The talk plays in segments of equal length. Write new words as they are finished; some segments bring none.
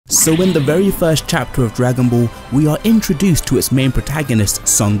So in the very first chapter of Dragon Ball, we are introduced to its main protagonist,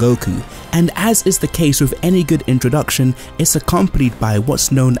 Son Goku, and as is the case with any good introduction, it's accompanied by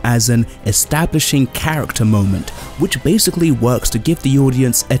what's known as an establishing character moment, which basically works to give the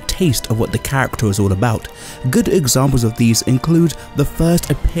audience a taste of what the character is all about. Good examples of these include the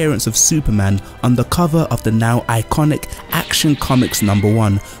first appearance of Superman on the cover of the now iconic Action Comics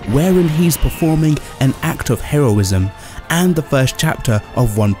 #1, wherein he's performing an act of heroism, and the first chapter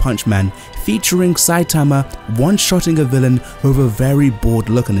of One Punch Man, featuring Saitama one-shotting a villain with a very bored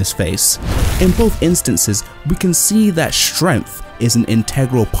look on his face. In both instances, we can see that strength is an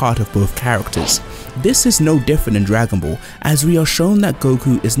integral part of both characters. This is no different in Dragon Ball, as we are shown that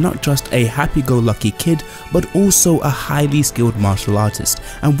Goku is not just a happy-go-lucky kid, but also a highly skilled martial artist,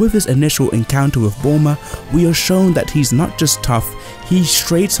 and with his initial encounter with Bulma, we are shown that he's not just tough, he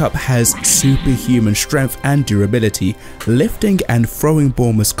straight up has superhuman strength and durability, lifting and throwing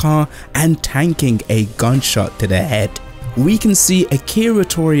Bulma's car and tanking a gunshot to the head. We can see Akira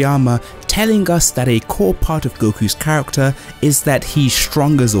Toriyama telling us that a core part of Goku's character is that he's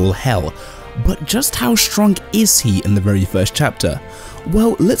strong as all hell. But just how strong is he in the very first chapter?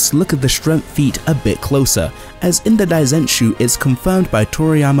 Well, let's look at the strength feat a bit closer, as in the Daizenshu it's confirmed by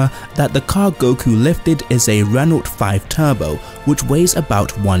Toriyama that the car Goku lifted is a Renault 5 Turbo, which weighs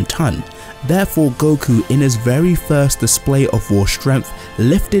about 1 ton. Therefore, Goku in his very first display of raw strength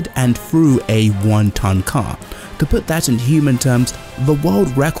lifted and threw a 1-ton car. To put that in human terms, the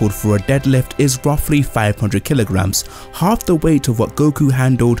world record for a deadlift is roughly 500 kilograms, half the weight of what Goku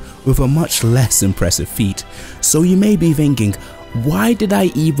handled with a much less impressive feat. So you may be thinking, why did I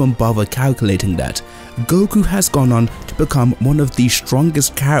even bother calculating that? Goku has gone on to become one of the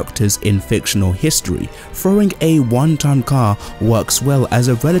strongest characters in fictional history. Throwing a 1-ton car works well as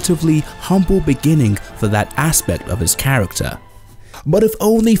a relatively humble beginning for that aspect of his character. But if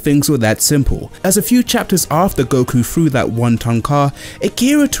only things were that simple, as a few chapters after Goku threw that 1-ton car,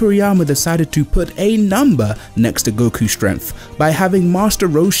 Akira Toriyama decided to put a number next to Goku's strength by having Master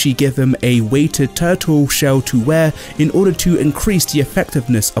Roshi give him a weighted turtle shell to wear in order to increase the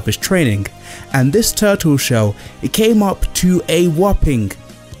effectiveness of his training. And this turtle shell, it came up to a whopping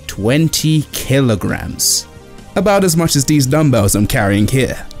 20 kilograms. About as much as these dumbbells I'm carrying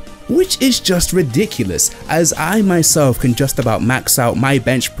here. Which is just ridiculous, as I myself can just about max out my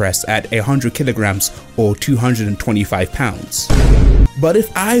bench press at 100 kilograms or 225 pounds. But if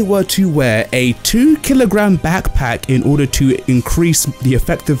I were to wear a 2-kilogram backpack in order to increase the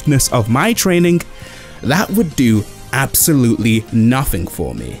effectiveness of my training, that would do absolutely nothing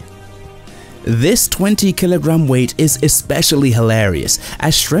for me. This 20-kilogram weight is especially hilarious,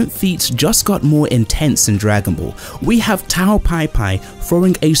 as strength feats just got more intense in Dragon Ball. We have Tao Pai Pai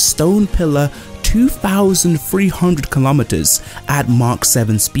throwing a stone pillar 2,300 kilometers at Mach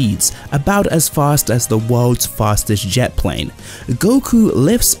 7 speeds, about as fast as the world's fastest jet plane. Goku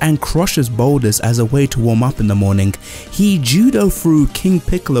lifts and crushes boulders as a way to warm up in the morning. He judo threw King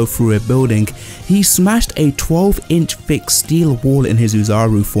Piccolo through a building. He smashed a 12-inch thick steel wall in his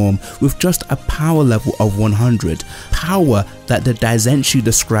Uzaru form with just a power level of 100, power that the Daizenshu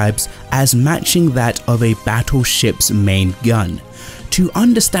describes as matching that of a battleship's main gun. To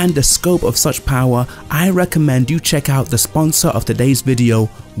understand the scope of such power, I recommend you check out the sponsor of today's video,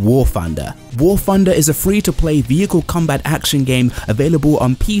 War Thunder. War Thunder is a free-to-play vehicle combat action game available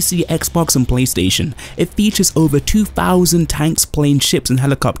on PC, Xbox and PlayStation. It features over 2,000 tanks, planes, ships and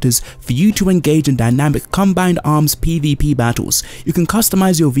helicopters for you to engage in dynamic combined arms PvP battles. You can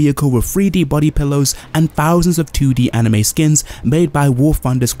customize your vehicle with 3D body pillows and thousands of 2D anime skins made by War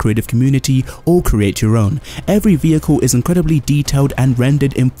Thunder's creative community, or create your own. Every vehicle is incredibly detailed and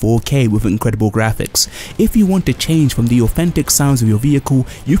rendered in 4K with incredible graphics. If you want to change from the authentic sounds of your vehicle,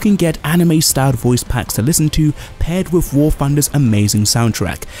 you can get anime-styled voice packs to listen to, paired with War Thunder's amazing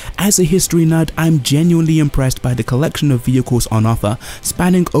soundtrack. As a history nerd, I'm genuinely impressed by the collection of vehicles on offer,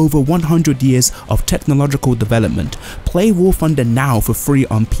 spanning over 100 years of technological development. Play War Thunder now for free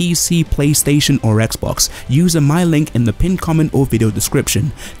on PC, PlayStation or Xbox, using my link in the pinned comment or video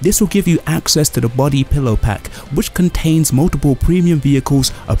description. This will give you access to the Body Pillow Pack, which contains multiple premium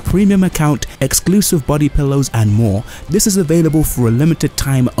vehicles, a premium account, exclusive body pillows and more. This is available for a limited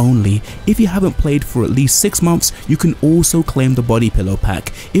time only. If you haven't played for at least 6 months, you can also claim the Body Pillow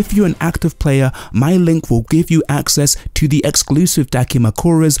Pack. If you're an active player, my link will give you access to the exclusive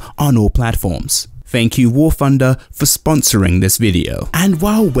Dakimakuras on all platforms. Thank you War Thunder for sponsoring this video. And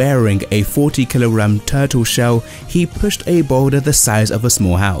while wearing a 40-kilogram turtle shell, he pushed a boulder the size of a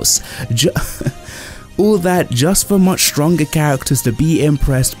small house. All that just for much stronger characters to be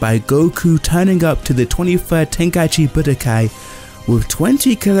impressed by Goku turning up to the 23rd Tenkaichi Budokai with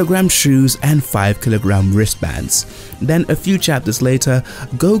 20 kilogram shoes and 5 kilogram wristbands. Then a few chapters later,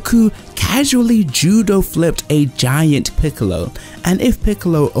 Goku casually judo flipped a giant Piccolo, and if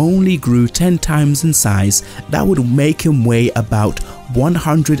Piccolo only grew 10 times in size, that would make him weigh about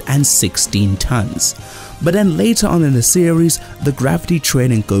 116 tons. But then later on in the series, the gravity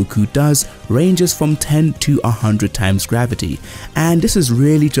training Goku does ranges from 10 to 100 times gravity, and this is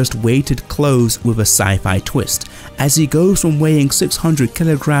really just weighted clothes with a sci-fi twist, as he goes from weighing 600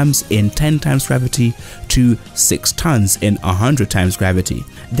 kilograms in 10 times gravity to 6 tons in 100 times gravity.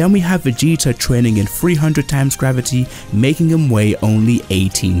 Then we have Vegeta training in 300 times gravity, making him weigh only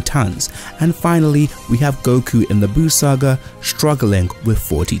 18 tons. And finally, we have Goku in the Buu Saga struggling with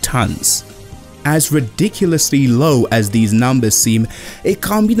 40 tons. As ridiculously low as these numbers seem, it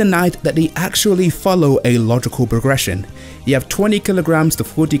can't be denied that they actually follow a logical progression. You have 20 kilograms to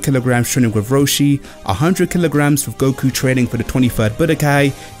 40 kilograms training with Roshi, 100 kilograms with Goku training for the 23rd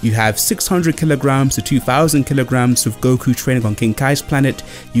Budokai, you have 600 kilograms to 2000 kilograms with Goku training on King Kai's planet,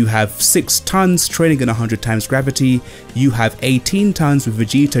 you have 6 tons training in 100 times gravity, you have 18 tons with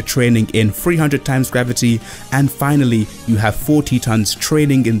Vegeta training in 300 times gravity, and finally you have 40 tons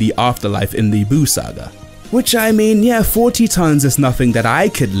training in the afterlife in the Buu Saga. Which, I mean, yeah, 40 tons is nothing that I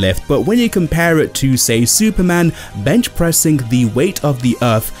could lift, but when you compare it to, say, Superman bench pressing the weight of the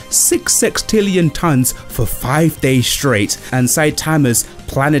Earth 6 sextillion tons for 5 days straight, and Saitama's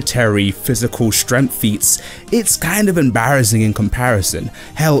planetary physical strength feats, it's kind of embarrassing in comparison.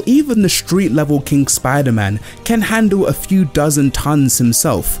 Hell, even the street level King Spider-Man can handle a few dozen tons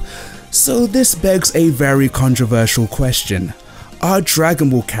himself. So this begs a very controversial question. Are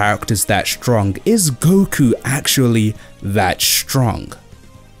Dragon Ball characters that strong? Is Goku actually that strong?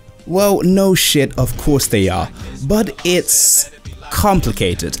 Well, no shit, of course they are, but it's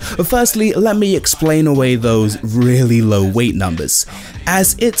complicated. Firstly, let me explain away those really low weight numbers,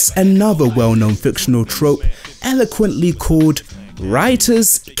 as it's another well-known fictional trope eloquently called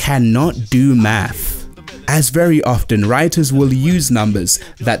 "writers cannot do math." As very often, writers will use numbers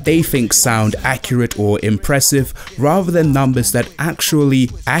that they think sound accurate or impressive rather than numbers that actually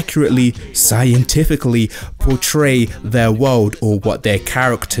accurately, scientifically portray their world or what their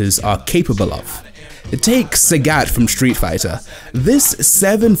characters are capable of. Take Sagat from Street Fighter. This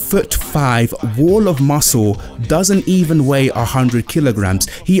 7'5" wall of muscle doesn't even weigh 100 kilograms.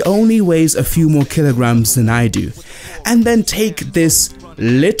 He only weighs a few more kilograms than I do. And then take this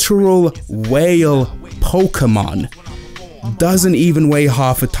literal whale Pokemon. Doesn't even weigh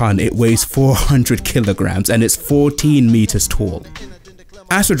half a ton, it weighs 400 kilograms and it's 14 meters tall.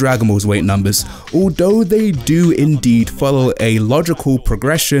 As for Dragon Ball's weight numbers, although they do indeed follow a logical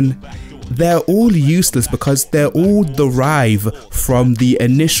progression, they're all useless because they're all derived from the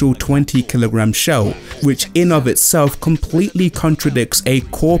initial 20 kilogram shell, which in of itself completely contradicts a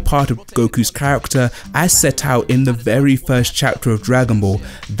core part of Goku's character as set out in the very first chapter of Dragon Ball,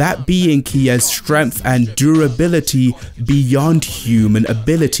 that being he has strength and durability beyond human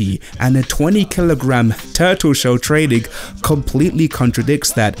ability, and a 20 kilogram turtle shell training completely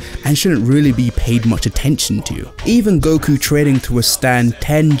contradicts that and shouldn't really be paid much attention to. Even Goku training to withstand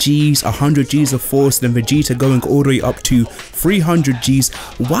 10 Gs, 100 Gs of force, then Vegeta going all the way up to 300 Gs,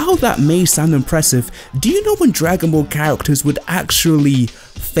 while that may sound impressive, do you know when Dragon Ball characters would actually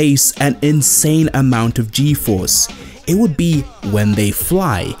face an insane amount of G-force? It would be when they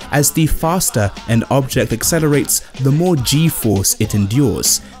fly, as the faster an object accelerates, the more G-force it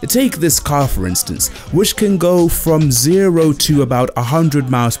endures. Take this car for instance, which can go from 0 to about 100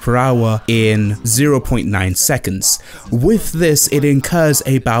 miles per hour in 0.9 seconds. With this, it incurs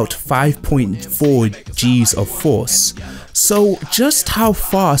about 5.4 Gs of force. So just how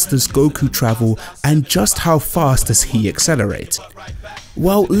fast does Goku travel, and just how fast does he accelerate?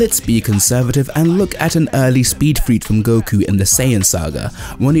 Well, let's be conservative and look at an early speed feat from Goku in the Saiyan Saga,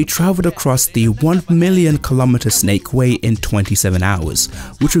 when he travelled across the 1 million kilometer Snake Way in 27 hours,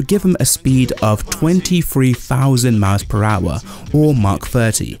 which would give him a speed of 23,000 miles per hour, or Mach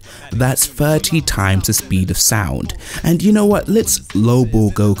 30. That's 30 times the speed of sound. And you know what, let's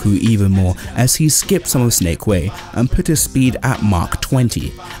lowball Goku even more as he skipped some of Snake Way and put his speed at Mach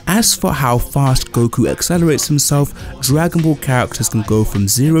 20. As for how fast Goku accelerates himself, Dragon Ball characters can go from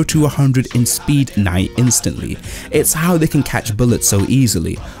 0 to 100 in speed nigh instantly. It's how they can catch bullets so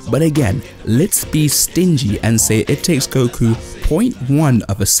easily. But again, let's be stingy and say it takes Goku 0.1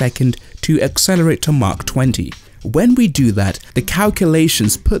 of a second to accelerate to Mach 20. When we do that, the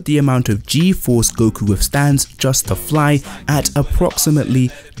calculations put the amount of G-force Goku withstands just to fly at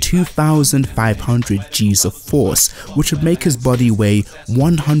approximately 2,500 Gs of force, which would make his body weigh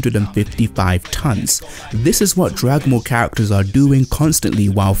 155 tons. This is what Dragon Ball characters are doing constantly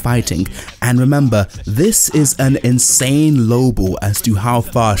while fighting, and remember, this is an insane lowball as to how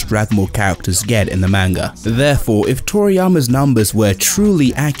fast Dragon Ball characters get in the manga. Therefore, if Toriyama's numbers were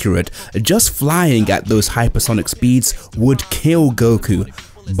truly accurate, just flying at those hypersonic speeds would kill Goku,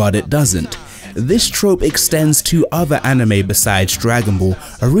 but it doesn't. This trope extends to other anime besides Dragon Ball.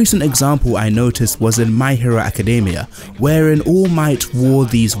 A recent example I noticed was in My Hero Academia, wherein All Might wore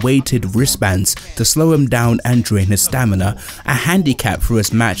these weighted wristbands to slow him down and drain his stamina, a handicap for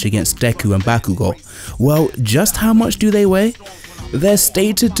his match against Deku and Bakugo. Well, just how much do they weigh? They're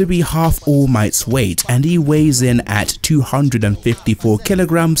stated to be half All Might's weight, and he weighs in at 254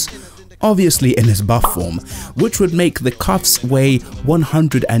 kilograms, obviously in his buff form, which would make the cuffs weigh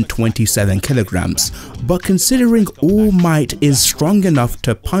 127 kilograms. But considering All Might is strong enough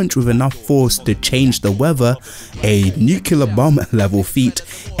to punch with enough force to change the weather, a nuclear bomb level feat,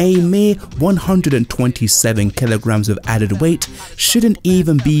 a mere 127 kilograms of added weight shouldn't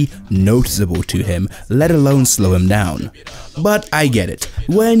even be noticeable to him, let alone slow him down. But I get it.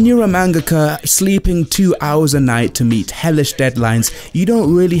 When you're a mangaka sleeping 2 hours a night to meet hellish deadlines, you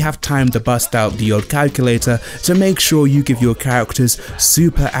don't really have time to bust out the old calculator to make sure you give your characters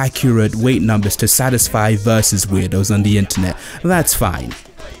super accurate weight numbers to satisfy versus weirdos on the internet. That's fine.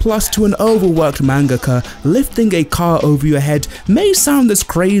 Plus, to an overworked mangaka, lifting a car over your head may sound as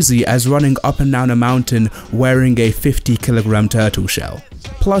crazy as running up and down a mountain wearing a 50-kilogram turtle shell.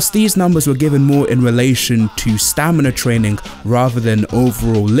 Plus, these numbers were given more in relation to stamina training rather than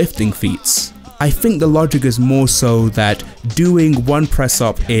overall lifting feats. I think the logic is more so that doing one press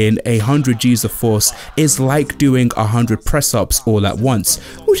up in 100 Gs of force is like doing 100 press ups all at once,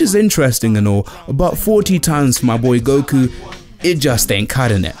 which is interesting and all, but 40 tons for my boy Goku, it just ain't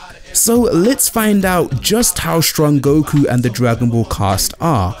cutting it. So let's find out just how strong Goku and the Dragon Ball cast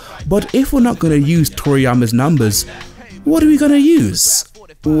are. But if we're not gonna use Toriyama's numbers, what are we gonna use?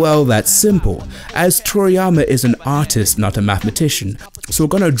 Well, that's simple, as Toriyama is an artist, not a mathematician, so we're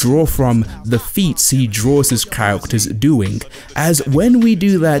gonna draw from the feats he draws his characters doing, as when we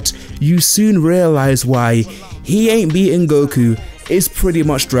do that, you soon realize why he ain't beating Goku is pretty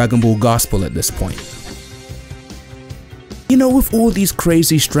much Dragon Ball gospel at this point. You know, with all these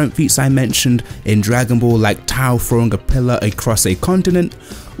crazy strength feats I mentioned in Dragon Ball, like Tao throwing a pillar across a continent,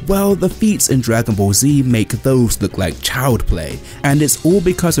 well, the feats in Dragon Ball Z make those look like child play, and it's all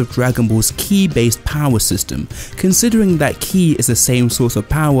because of Dragon Ball's ki-based power system. Considering that ki is the same source of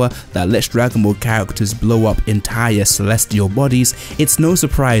power that lets Dragon Ball characters blow up entire celestial bodies, it's no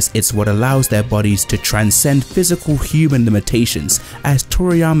surprise it's what allows their bodies to transcend physical human limitations, as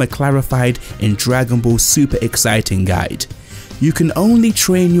Toriyama clarified in Dragon Ball's super exciting guide. You can only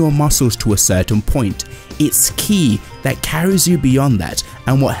train your muscles to a certain point. It's ki that carries you beyond that,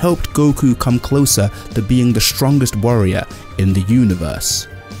 and what helped Goku come closer to being the strongest warrior in the universe.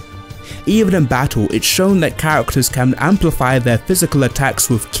 Even in battle, it's shown that characters can amplify their physical attacks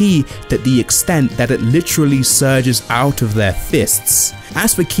with ki to the extent that it literally surges out of their fists.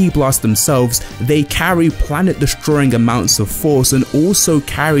 As for ki blasts themselves, they carry planet-destroying amounts of force and also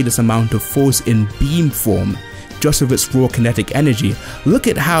carry this amount of force in beam form. Just with its raw kinetic energy. Look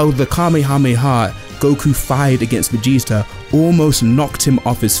at how the Kamehameha Goku fired against Vegeta almost knocked him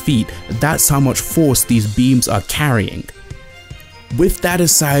off his feet. That's how much force these beams are carrying. With that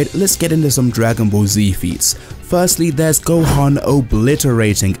aside, let's get into some Dragon Ball Z feats. Firstly, there's Gohan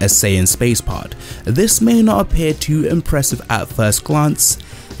obliterating a Saiyan space pod. This may not appear too impressive at first glance.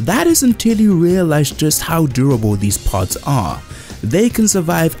 That is until you realize just how durable these pods are. They can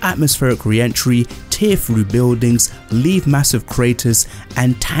survive atmospheric re-entry, tear through buildings, leave massive craters,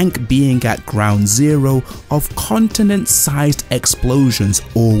 and tank being at ground zero of continent-sized explosions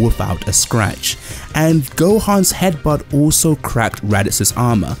all without a scratch. And Gohan's headbutt also cracked Raditz's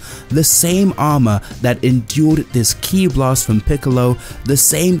armor, the same armor that endured this ki blast from Piccolo, the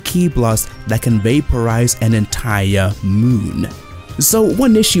same ki blast that can vaporize an entire moon. So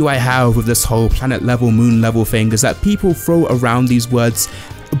one issue I have with this whole planet level, moon level thing is that people throw around these words,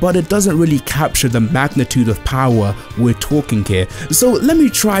 but it doesn't really capture the magnitude of power we're talking here. So let me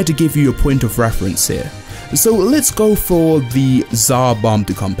try to give you a point of reference here. So let's go for the Tsar bomb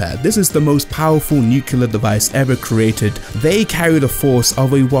to compare. This is the most powerful nuclear device ever created. They carry the force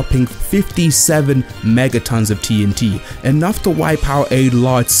of a whopping 57 megatons of TNT, enough to wipe out a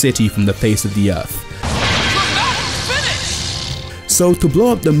large city from the face of the earth. So to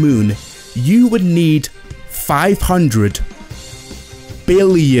blow up the moon, you would need 500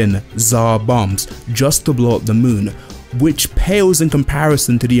 billion Tsar bombs just to blow up the moon, which pales in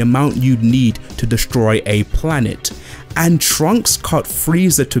comparison to the amount you'd need to destroy a planet. And Trunks cut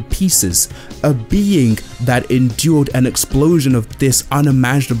Frieza to pieces, a being that endured an explosion of this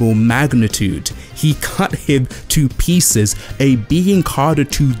unimaginable magnitude. He cut him to pieces, a being harder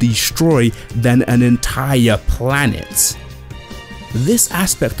to destroy than an entire planet. This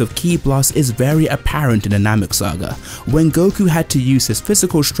aspect of Ki Blast is very apparent in the Namek Saga, when Goku had to use his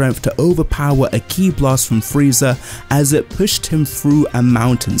physical strength to overpower a Ki Blast from Frieza as it pushed him through a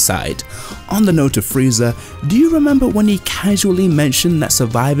mountainside. On the note of Frieza, do you remember when he casually mentioned that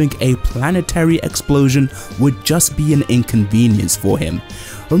surviving a planetary explosion would just be an inconvenience for him?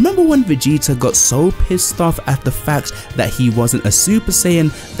 Remember when Vegeta got so pissed off at the fact that he wasn't a Super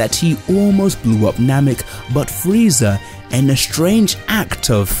Saiyan that he almost blew up Namek, but Frieza, in a strange act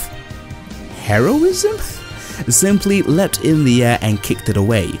of heroism, simply leapt in the air and kicked it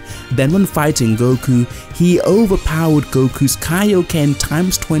away. Then when fighting Goku, he overpowered Goku's Kaioken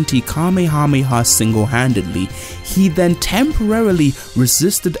 ×20 Kamehameha single-handedly. He then temporarily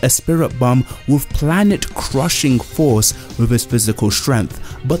resisted a spirit bomb with planet-crushing force with his physical strength,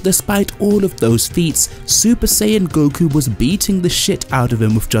 but despite all of those feats, Super Saiyan Goku was beating the shit out of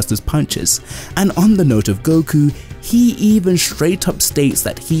him with just his punches. And on the note of Goku, he even straight up states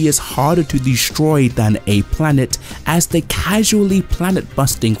that he is harder to destroy than a planet, as the casually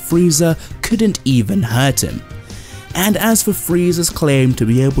planet-busting Frieza couldn't even hurt him. And as for Frieza's claim to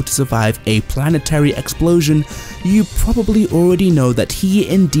be able to survive a planetary explosion, you probably already know that he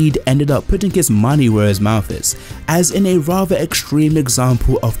indeed ended up putting his money where his mouth is, as in a rather extreme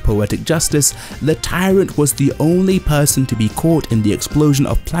example of poetic justice, the tyrant was the only person to be caught in the explosion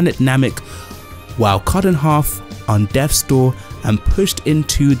of planet Namek while cut in half on death's door and pushed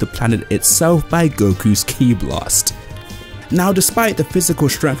into the planet itself by Goku's Ki Blast. Now, despite the physical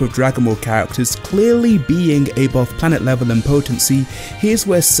strength of Dragon Ball characters clearly being above planet level in potency, here's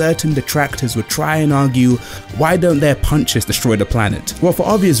where certain detractors would try and argue, why don't their punches destroy the planet? Well, for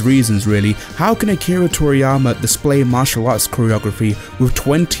obvious reasons really. How can Akira Toriyama display martial arts choreography with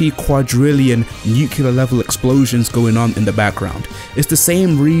 20 quadrillion nuclear level explosions going on in the background? It's the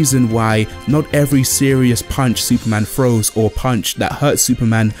same reason why not every serious punch Superman throws or punch that hurts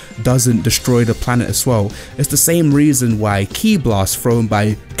Superman doesn't destroy the planet as well. It's the same reason why Ki blasts thrown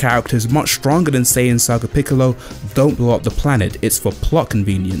by characters much stronger than Saiyan Saga Piccolo don't blow up the planet. It's for plot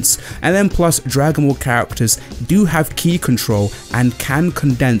convenience. And then plus, Dragon Ball characters do have ki control and can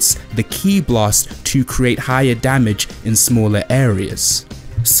condense the ki blast to create higher damage in smaller areas.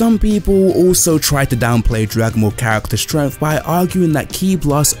 Some people also try to downplay Dragon Ball character strength by arguing that ki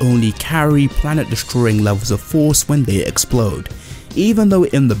blasts only carry planet destroying levels of force when they explode. Even though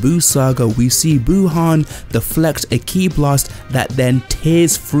in the Buu saga we see Buuhan deflect a ki blast that then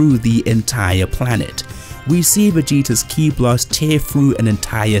tears through the entire planet. We see Vegeta's ki blast tear through an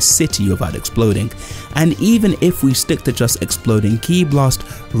entire city without exploding, and even if we stick to just exploding ki blast,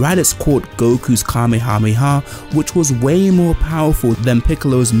 Raditz caught Goku's Kamehameha, which was way more powerful than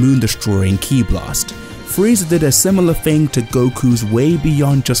Piccolo's moon destroying ki blast. Frieza did a similar thing to Goku's way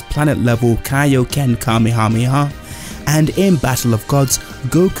beyond just planet level Kaioken Kamehameha. And in Battle of Gods,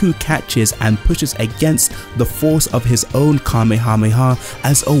 Goku catches and pushes against the force of his own Kamehameha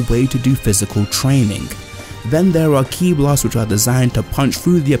as a way to do physical training. Then there are ki blasts which are designed to punch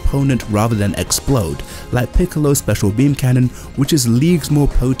through the opponent rather than explode, like Piccolo's special beam cannon, which is leagues more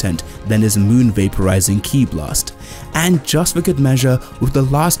potent than his moon vaporizing ki blast. And just for good measure, with the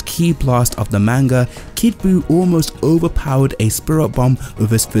last ki blast of the manga, Kid Buu almost overpowered a spirit bomb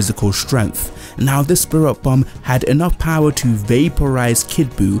with his physical strength. Now this spirit bomb had enough power to vaporize Kid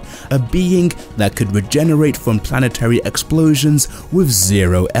Buu, a being that could regenerate from planetary explosions with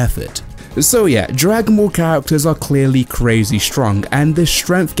zero effort. So yeah, Dragon Ball characters are clearly crazy strong, and this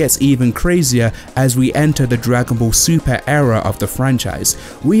strength gets even crazier as we enter the Dragon Ball Super era of the franchise.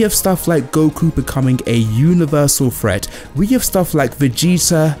 We have stuff like Goku becoming a universal threat. We have stuff like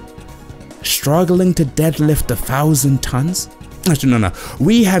Vegeta struggling to deadlift 1,000 tons. Actually, no.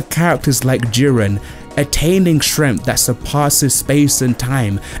 We have characters like Jiren attaining strength that surpasses space and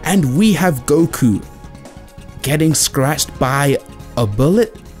time, and we have Goku getting scratched by a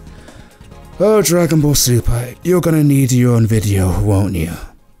bullet. Oh, Dragon Ball Super, you're gonna need your own video, won't you?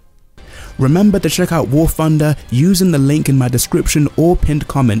 Remember to check out War Thunder using the link in my description or pinned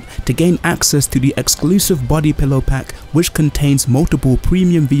comment to gain access to the exclusive body pillow pack, which contains multiple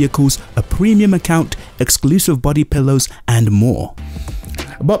premium vehicles, a premium account, exclusive body pillows, and more.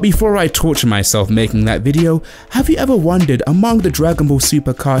 But before I torture myself making that video, have you ever wondered among the Dragon Ball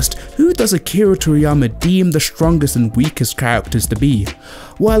Super cast, who does Akira Toriyama deem the strongest and weakest characters to be?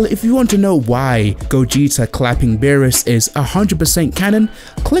 Well, if you want to know why Gogeta clapping Beerus is 100% canon,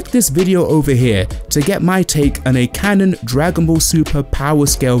 click this video over here to get my take on a canon Dragon Ball Super power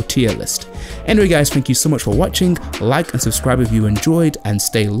scale tier list. Anyway guys, thank you so much for watching, like and subscribe if you enjoyed, and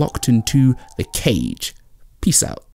stay locked into the cage. Peace out.